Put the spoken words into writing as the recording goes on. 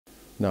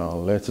Now,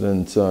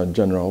 Lieutenant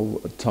General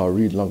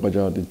Taoreed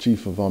Lagbaja, the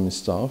Chief of Army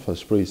Staff,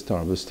 has praised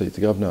Taraba State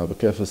Governor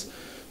Kefas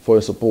for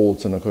his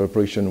support and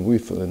cooperation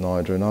with the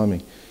Nigerian Army.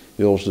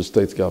 He urged the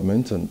state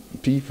government and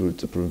people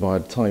to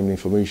provide timely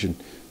information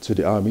to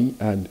the Army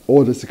and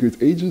other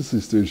security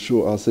agencies to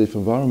ensure a safe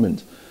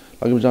environment.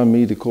 Lagbaja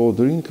made the call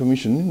during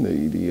commissioning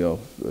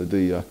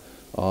the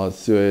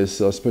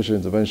COS Special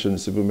Intervention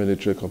Civil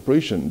Military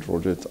Cooperation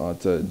project at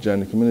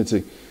Jan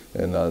Community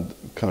in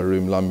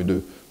Karim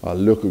Lamido,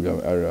 local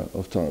government area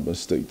of Taraba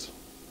State.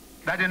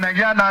 That the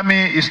Nigerian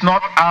Army is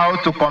not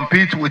out to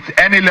compete with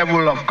any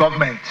level of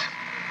government,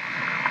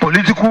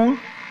 political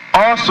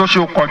or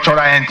socio-cultural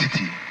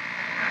entity.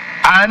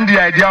 And the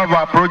idea of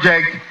our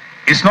project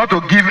is not to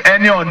give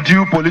any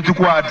undue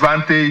political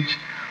advantage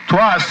to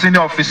our senior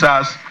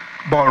officers,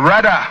 but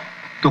rather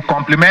to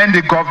complement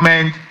the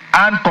government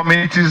and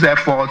community's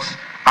efforts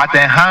at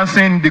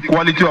enhancing the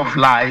quality of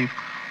life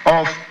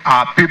of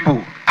our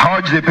people. I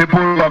urge the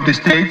people of the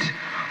state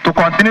to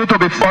continue to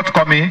be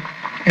forthcoming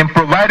in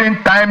providing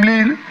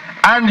timely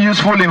and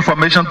useful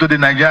information to the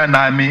Nigerian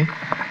Army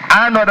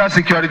and other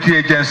security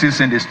agencies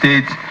in the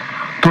state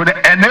to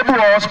enable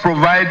us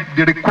provide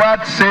the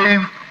required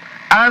safe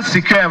and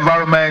secure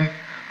environment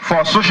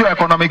for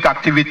socio-economic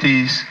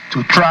activities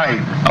to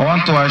thrive. I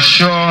want to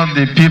assure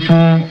the people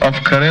of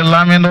Karim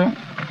Lamido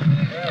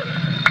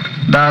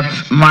that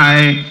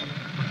my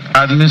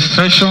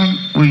administration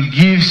will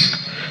give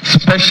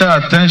special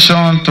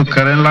attention to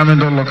Karim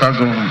Lamido local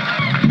government.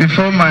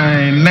 Before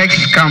my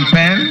next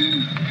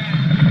campaign,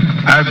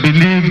 I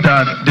believe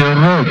that the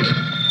road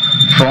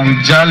from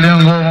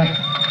Jalingo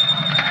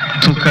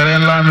to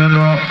Karim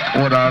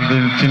Lamido would have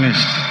been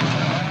finished.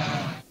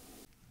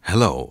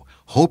 Hello,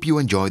 hope you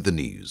enjoyed the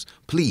news.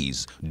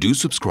 Please do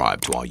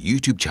subscribe to our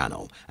YouTube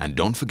channel and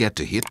don't forget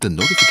to hit the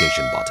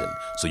notification button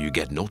so you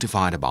get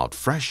notified about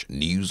fresh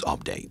news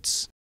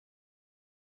updates.